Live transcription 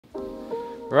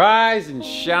Rise and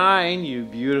shine, you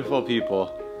beautiful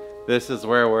people. This is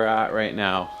where we're at right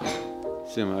now.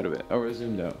 Zoom out a bit. Oh, we're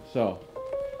zoomed out. So,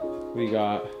 we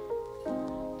got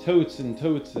totes and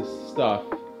totes of stuff.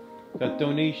 We got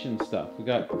donation stuff. We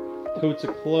got totes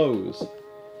of clothes.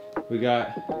 We got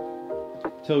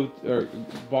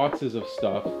boxes of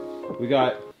stuff. We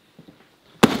got...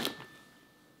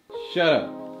 Shut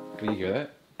up. Can you hear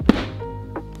that?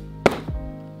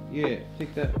 Yeah,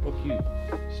 take that. Fuck you,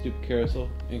 stupid carousel.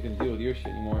 Ain't gonna deal with your shit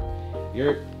anymore.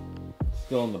 You're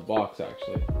still in the box,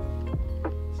 actually.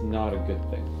 It's not a good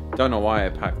thing. Don't know why I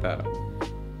packed that up.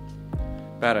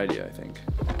 Bad idea, I think.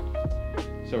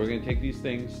 So we're gonna take these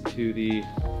things to the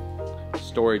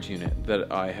storage unit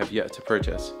that I have yet to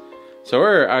purchase. So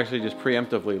we're actually just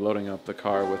preemptively loading up the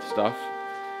car with stuff.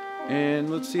 And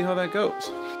let's see how that goes.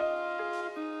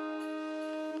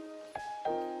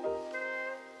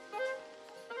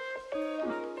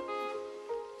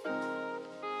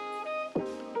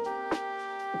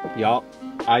 Y'all,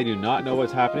 I do not know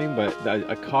what's happening, but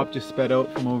a cop just sped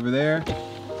out from over there.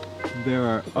 There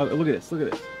are, oh, look at this, look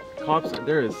at this. Cops,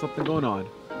 there is something going on.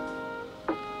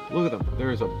 Look at them, there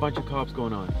is a bunch of cops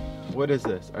going on. What is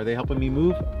this? Are they helping me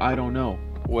move? I don't know.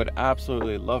 Would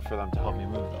absolutely love for them to help me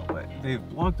move though, but they've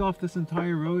blocked off this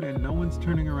entire road and no one's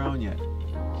turning around yet.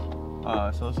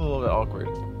 So it's a little bit awkward.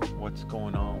 What's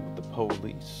going on with the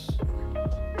police?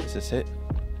 Is this it?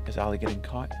 Is Ali getting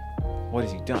caught? What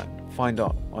has he done? Find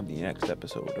out on the next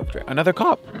episode of Another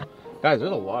cop! Guys,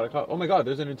 there's a lot of cops. Oh my god,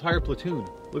 there's an entire platoon.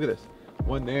 Look at this.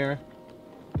 One there.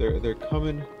 They're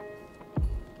coming.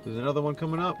 There's another one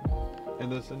coming up. And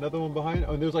there's another one behind.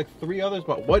 Oh, and there's like 3 others,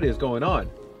 but what is going on?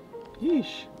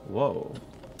 Yeesh. Whoa.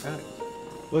 Guys.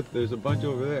 Look, there's a bunch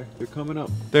over there. They're coming up.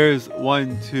 There's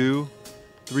 1, 2,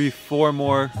 3, 4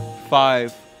 more,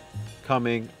 5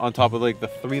 coming on top of like the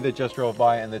 3 that just drove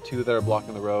by and the 2 that are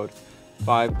blocking the road.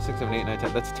 5, 6, 7, 8, 9,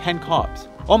 10. That's 10 cops.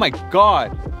 Oh my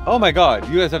god. Oh my god.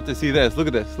 You guys have to see this. Look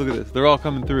at this. Look at this. They're all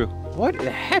coming through. What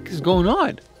the heck is going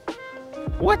on?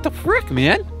 What the frick,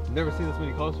 man? I've never seen this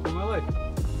many cops in my life.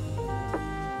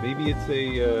 Maybe it's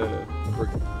a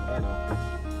I don't know.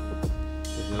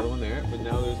 There's another one there, but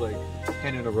now there's like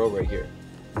 10 in a row right here.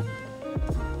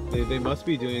 They must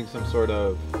be doing some sort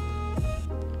of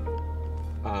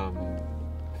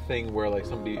thing where like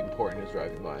somebody important is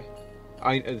driving by.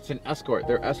 It's an escort.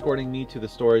 They're escorting me to the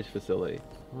storage facility.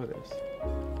 What is this?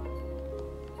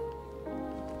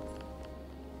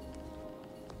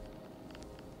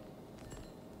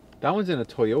 That one's in a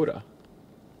Toyota.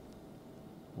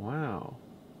 Wow.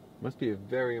 Must be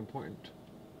very important.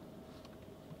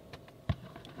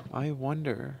 I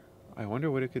wonder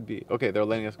what it could be. Okay, they're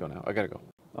letting us go now. I gotta go.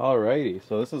 Alrighty,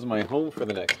 so this is my home for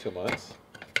the next 2 months.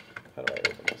 How do I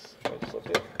open this? I just left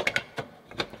it.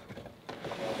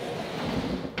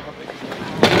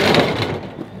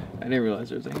 I didn't realize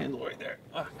there was a handle right there.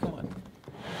 Ah, come on.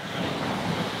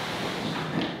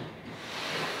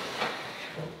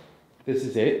 This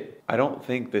is it? I don't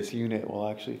think this unit will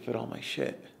actually fit all my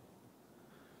shit.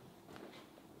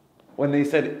 When they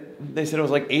said it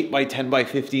was like 8 by 10 by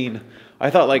 15. I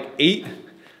thought like 8.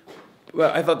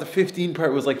 Well, I thought the 15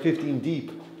 part was like 15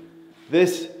 deep.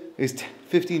 This is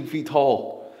 15 feet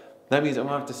tall. That means I'm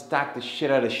gonna have to stack the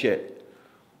shit out of shit.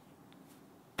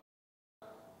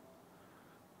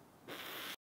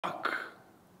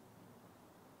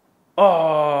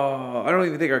 Oh, I don't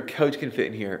even think our couch can fit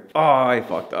in here. Oh, I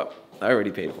fucked up. I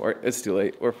already paid for it. It's too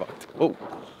late. We're fucked. Oh,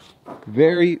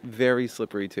 very, very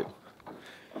slippery too.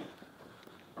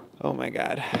 Oh my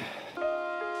God.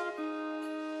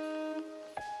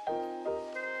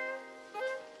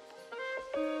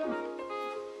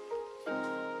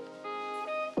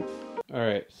 All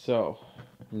right, so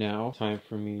now time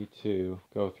for me to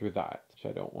go through that, which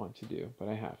I don't want to do, but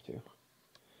I have to.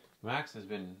 Max has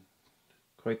been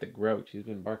quite the grouch. He's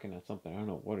been barking at something. I don't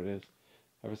know what it is.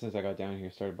 Ever since I got down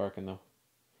here, started barking though.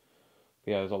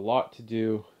 But yeah, there's a lot to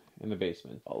do in the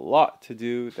basement. A lot to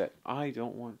do that I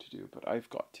don't want to do, but I've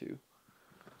got to.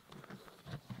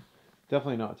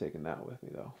 Definitely not taking that with me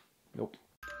though. Nope.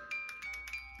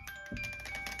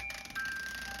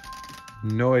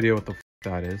 No idea what the f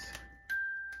that is.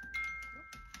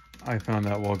 I found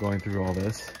that while going through all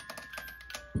this.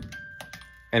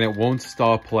 And it won't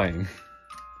stop playing.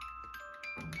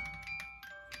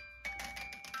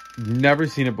 Never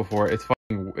seen it before. It's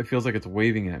fucking, it feels like it's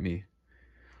waving at me.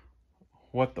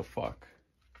 What the fuck?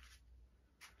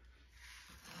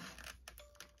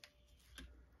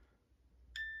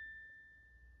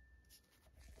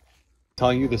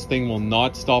 Telling you this thing will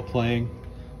not stop playing.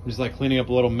 I'm just like cleaning up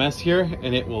a little mess here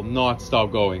and it will not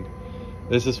stop going.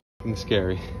 This is fucking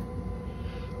scary.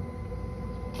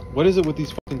 What is it with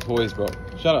these fucking toys, bro?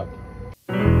 Shut up.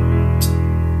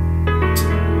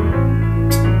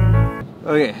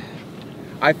 Okay.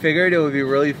 I figured it would be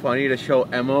really funny to show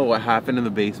Emma what happened in the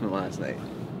basement last night.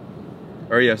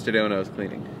 Or yesterday when I was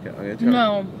cleaning. Okay,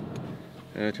 No.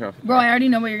 Bro, I already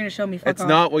know what you're gonna show me. Fuck it's off.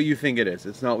 not what you think it is.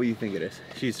 It's not what you think it is.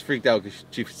 She's freaked out because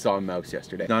she saw a mouse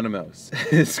yesterday. Not a mouse.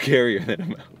 It's scarier than a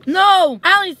mouse. No!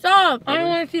 Allie, stop! I don't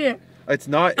want to see it. It's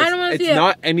not. I don't want to see it. It's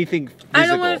not anything physical. I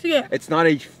don't want to see it. It's not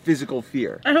a physical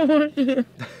fear. I don't want to see it.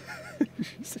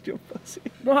 She's such a pussy.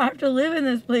 Bro, I have to live in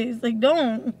this place. Like,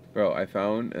 don't. Bro, I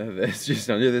found this just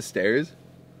under the stairs.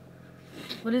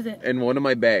 What is it? In one of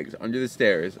my bags, under the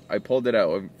stairs. I pulled it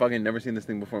out. I've fucking never seen this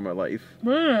thing before in my life.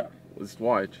 What is it? Let's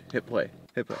watch. Hit play.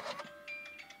 Hit play.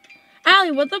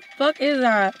 Allie, what the fuck is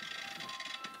that?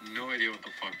 No idea what the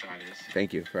fuck that is.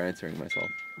 Thank you for answering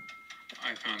myself.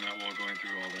 I found that while going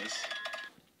through all this.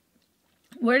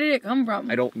 Where did it come from?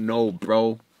 I don't know,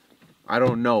 bro. I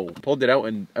don't know. Pulled it out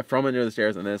and from under the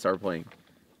stairs and then it started playing.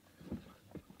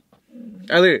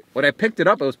 When I picked it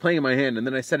up, it was playing in my hand and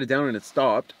then I set it down and it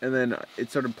stopped and then it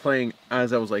started playing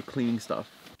as I was like cleaning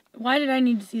stuff. Why did I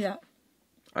need to see that?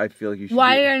 I feel like you should.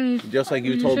 Why did I need to... Just like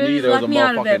you You told should've me just there was a left me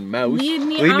out of it. motherfucking mouse. Leave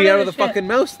me Leave me out out of of the the fucking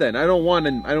mouse then. I don't want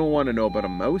to know about a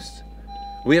mouse.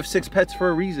 We have 6 pets for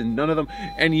a reason. None of them.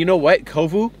 And you know what?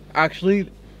 Kovu actually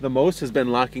the most has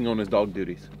been lacking on his dog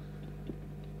duties.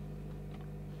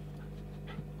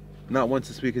 Not once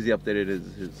this week has he updated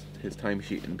his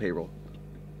timesheet and payroll.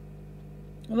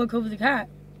 What about Kovu the cat?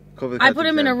 Kovu the I cat's put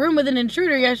him in a exempt. room with an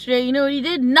intruder yesterday. You know what he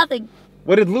did? Nothing.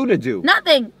 What did Luna do?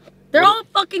 Nothing. They're What- all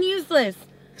fucking useless.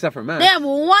 Except for Max. They have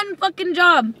one fucking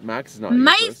job. Max is not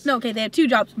Mice? useless. No, okay, they have 2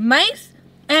 jobs. Mice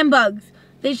and bugs.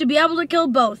 They should be able to kill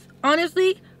both.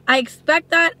 Honestly, I expect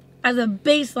that as a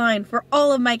baseline for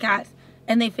all of my cats.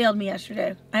 And they failed me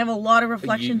yesterday. I have a lot of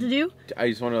reflection to do. I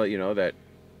just want to let you know that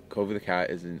Kovu the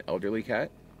cat is an elderly cat.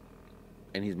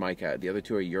 And he's my cat. The other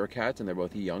 2 are your cats, and they're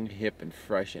both young, hip, and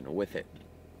fresh, and with it.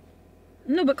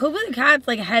 No, but Kovu the cat's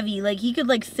like heavy. Like he could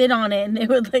like sit on it and it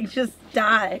would like just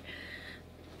die.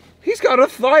 He's got a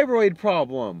thyroid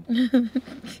problem.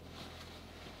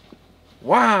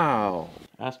 Wow.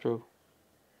 Astro.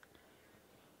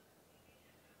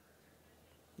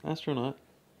 Astronaut.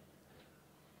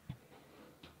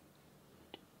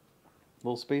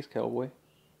 Little space cowboy.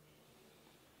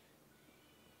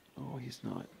 Oh, he's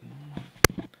not.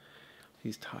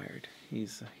 He's tired.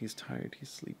 He's tired. He's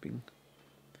sleeping.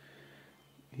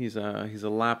 He's a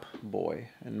lap boy.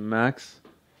 And Max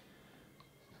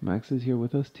is here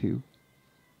with us too.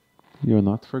 You're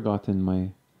not forgotten,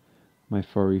 my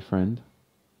furry friend.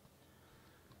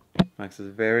 Max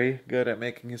is very good at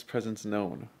making his presence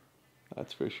known.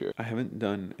 That's for sure. I haven't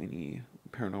done any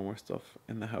paranormal stuff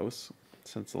in the house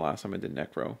since the last time I did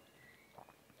Necro.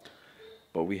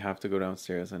 But we have to go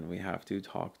downstairs and we have to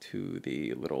talk to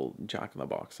the little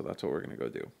Jack-in-the-Box. So that's what we're going to go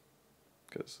do.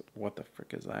 Because what the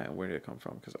frick is that? Where did it come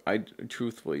from? Because I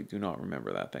truthfully do not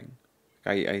remember that thing.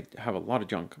 I have a lot of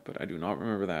junk, but I do not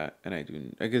remember that. And I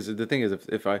do... Because the thing is,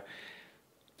 if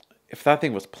that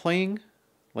thing was playing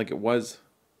like it was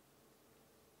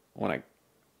when I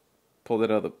pulled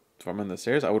it out from under the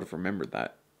stairs, I would have remembered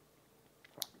that.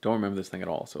 Don't remember this thing at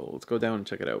all. So let's go down and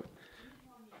check it out.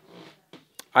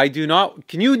 I do not...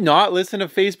 Can you not listen to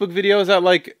Facebook videos at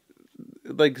like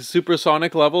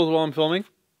supersonic levels while I'm filming?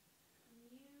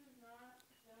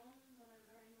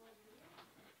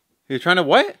 You're trying to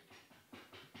what?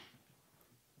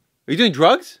 Are you doing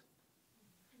drugs?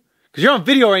 Because you're on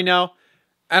video right now,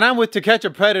 and I'm with To Catch a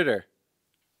Predator.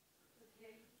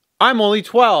 I'm only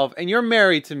 12, and you're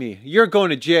married to me. You're going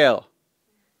to jail.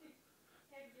 If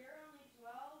you're only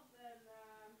 12, then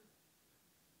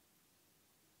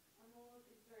I'm a little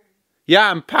concerned. Yeah,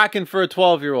 I'm packing for a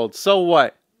 12-year-old. So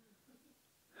what?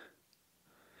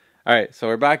 Alright, so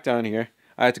we're back down here.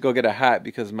 I had to go get a hat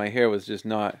because my hair was just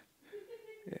not...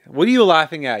 What are you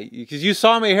laughing at? Because you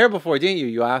saw my hair before, didn't you,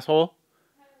 you asshole?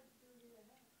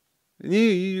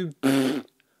 I'm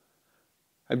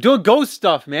doing ghost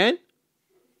stuff, man.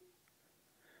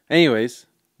 Anyways,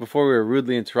 before we were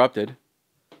rudely interrupted,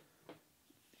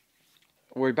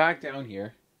 we're back down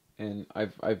here, and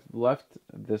I've left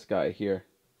this guy here.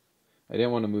 I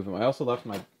didn't want to move him. I also left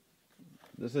my...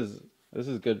 This is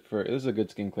good for... This is a good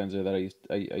skin cleanser that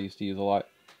I used to use a lot.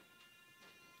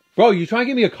 Bro, you trying to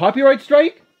give me a copyright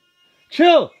strike?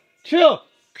 Chill! Chill!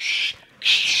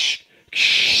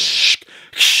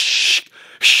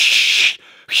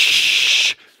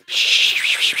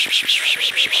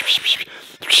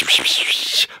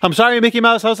 I'm sorry, Mickey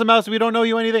Mouse, House of Mouse, we don't know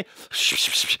you anything.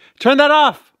 Turn that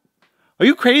off! Are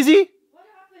you crazy? What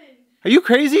happened? Are you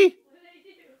crazy? What did I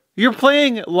do? You're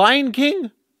playing Lion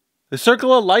King? The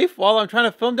Circle of Life while I'm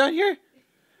trying to film down here?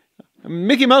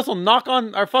 Mickey Mouse will knock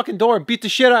on our fucking door and beat the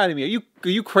shit out of me. Are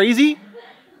you crazy?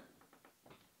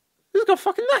 This is go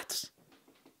fucking nuts.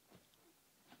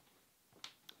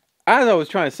 As I was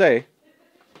trying to say,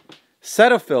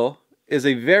 Cetaphil is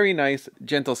a very nice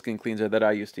gentle skin cleanser that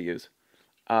I used to use.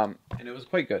 And it was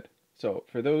quite good. So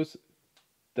for those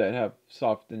that have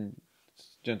soft and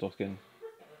gentle skin,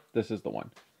 this is the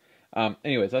one.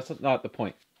 Anyways, that's not the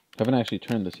point. I haven't actually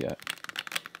turned this yet.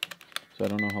 So I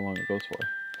don't know how long it goes for.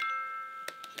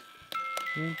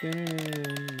 Okay.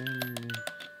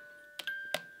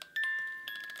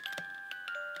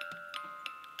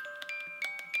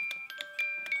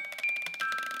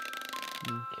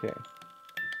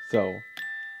 So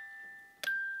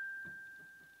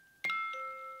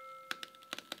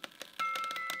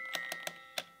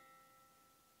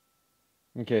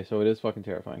okay, so it is fucking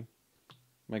terrifying.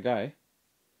 My guy,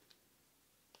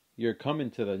 you're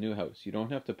coming to the new house. You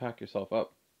don't have to pack yourself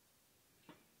up.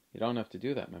 You don't have to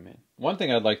do that, my man. One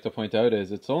thing I'd like to point out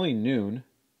is it's only noon,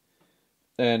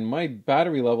 and my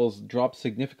battery levels dropped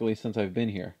significantly since I've been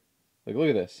here. Like, look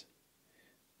at this.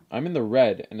 I'm in the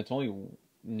red, and it's only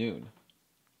noon.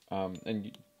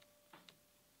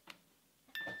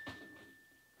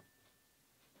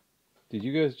 Did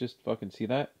you guys just fucking see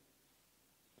that?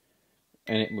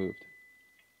 And it moved.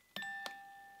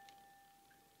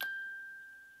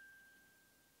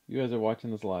 You guys are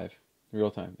watching this live,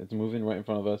 real time. It's moving right in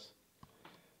front of us.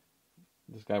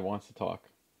 This guy wants to talk.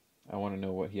 I want to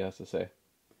know what he has to say.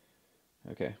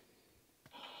 Okay.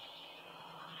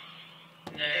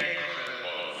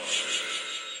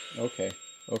 Okay.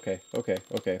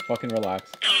 Fucking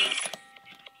relax.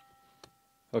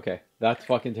 Okay, that's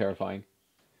fucking terrifying.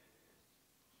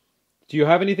 Do you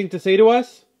have anything to say to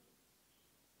us?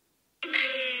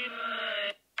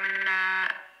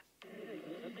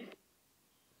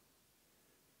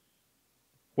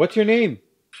 What's your name?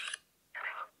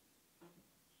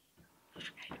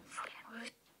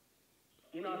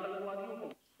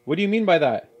 What do you mean by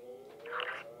that?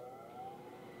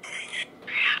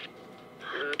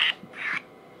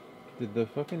 Did the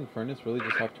fucking furnace really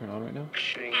just have to turn on right now?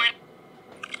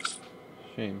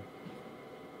 Shame.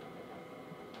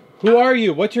 Who are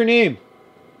you? What's your name?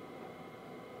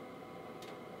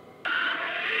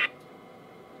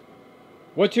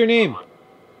 What's your name?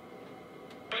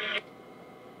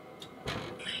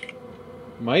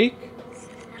 Mike?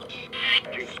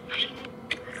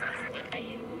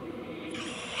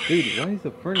 Dude, why is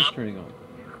the furnace turning on?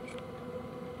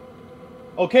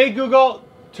 Okay, Google,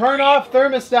 turn off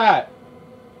thermostat.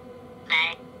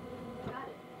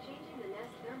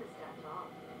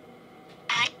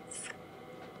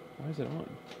 Why is it on?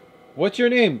 What's your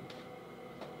name?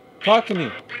 Talk to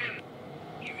me.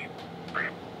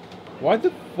 Why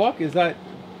the fuck is that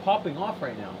popping off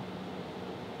right now?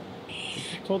 I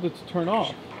just told it to turn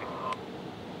off.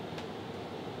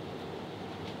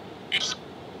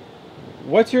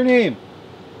 What's your name?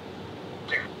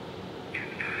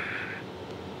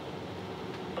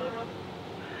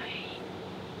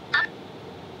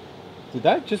 Did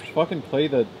that just fucking play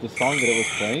the song that it was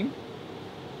playing?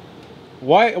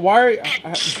 Why are...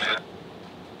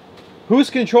 Who's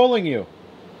controlling you?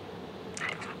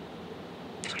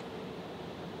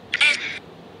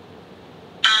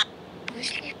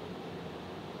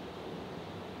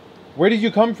 Where did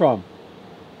you come from?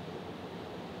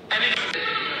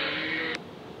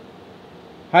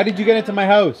 How did you get into my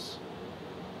house?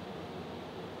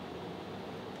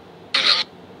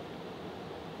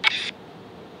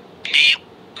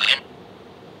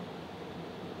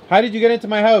 How did you get into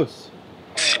my house?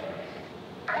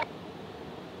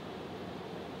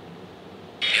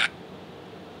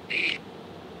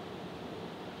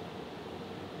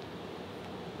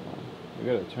 We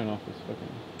gotta turn off this fucking...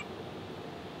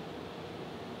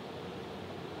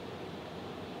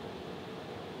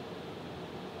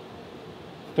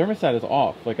 Thermostat is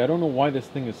off. Like, I don't know why this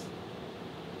thing is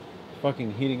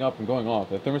fucking heating up and going off.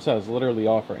 The thermostat is literally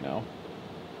off right now.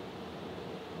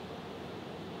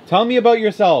 Tell me about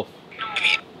yourself.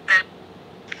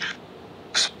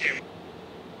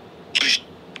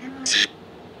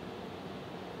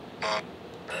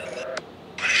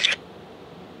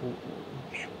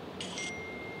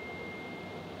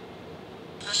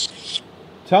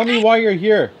 Tell me why you're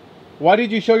here. Why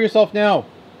did you show yourself now?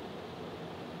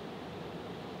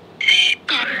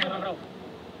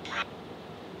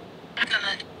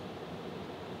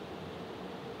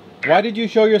 Why did you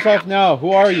show yourself now?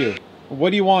 Who are you? What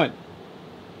do you want?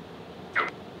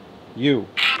 You.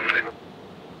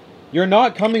 You're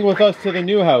not coming with us to the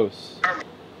new house.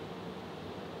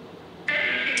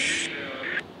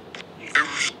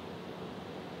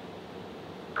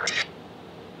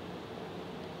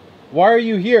 Why are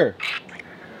you here?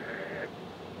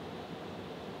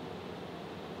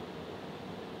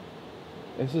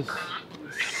 This is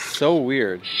so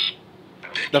weird.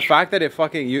 The fact that it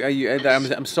fucking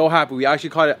I'm so happy we actually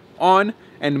caught it on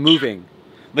and moving.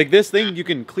 Like this thing, you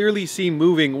can clearly see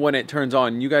moving when it turns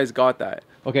on. You guys got that.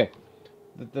 Okay,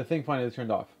 the thing finally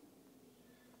turned off.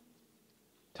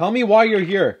 Tell me why you're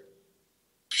here.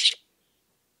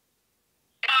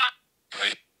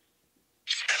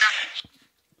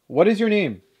 What is your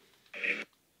name?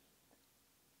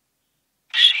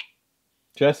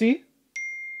 Jesse?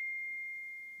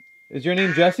 Is your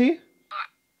name Jesse?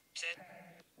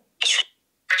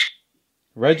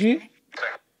 Reggie?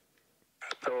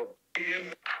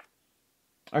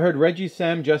 I heard Reggie,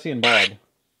 Sam, Jesse, and Bob.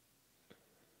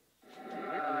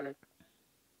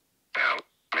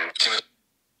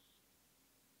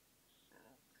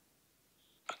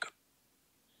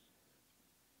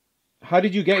 How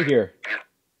did you get here?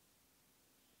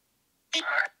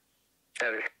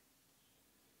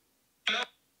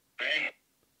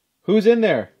 Who's in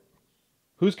there?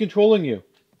 Who's controlling you?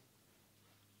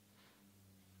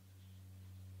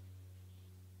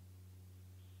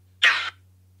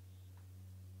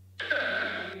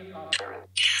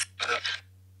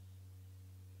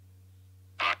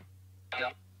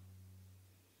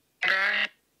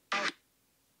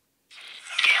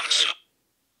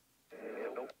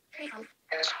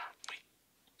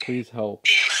 Please help.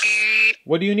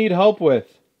 What do you need help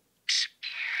with?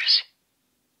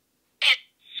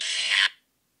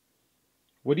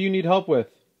 What do you need help with?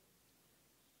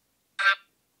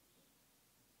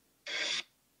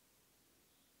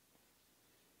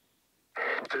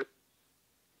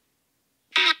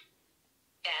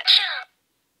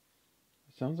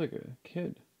 Sounds like a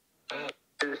kid.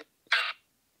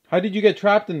 How did you get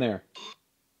trapped in there?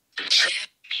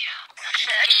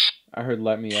 I heard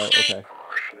let me out. Okay.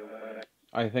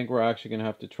 I think we're actually going to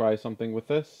have to try something with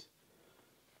this.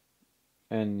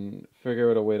 And figure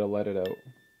out a way to let it out.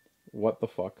 What the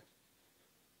fuck?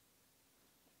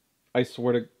 I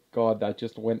swear to God that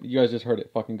just went... You guys just heard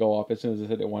it fucking go off as soon as I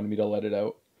said it wanted me to let it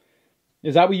out.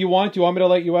 Is that what you want? Do you want me to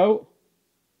let you out?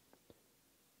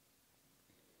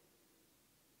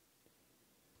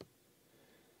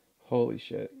 Holy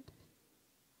shit.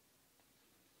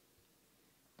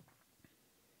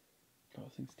 God,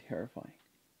 this thing's terrifying.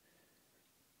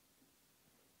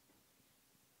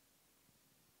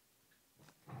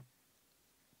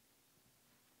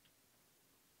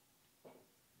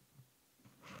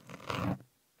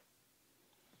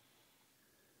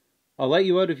 I'll let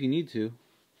you out if you need to.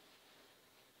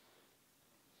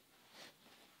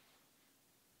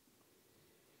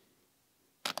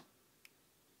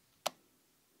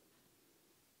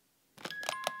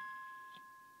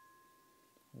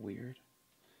 Weird.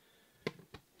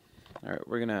 All right,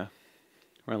 we're gonna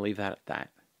leave that at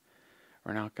that.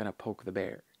 We're not gonna poke the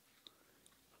bear.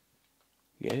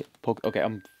 You get it? Poke. Okay,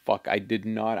 fuck. I did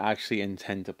not actually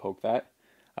intend to poke that.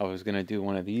 I was gonna do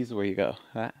one of these where you go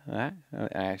that. I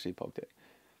actually poked it.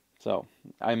 So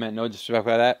I meant no disrespect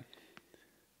by that.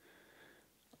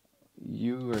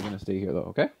 You are gonna stay here though,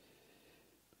 okay?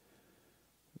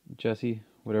 Jesse,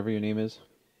 whatever your name is,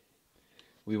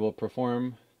 we will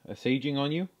perform a saging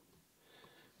on you,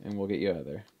 and we'll get you out of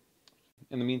there.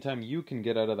 In the meantime, you can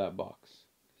get out of that box.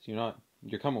 So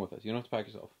you're coming with us. You don't have to pack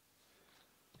yourself.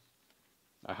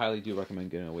 I highly do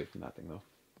recommend getting away from that thing though.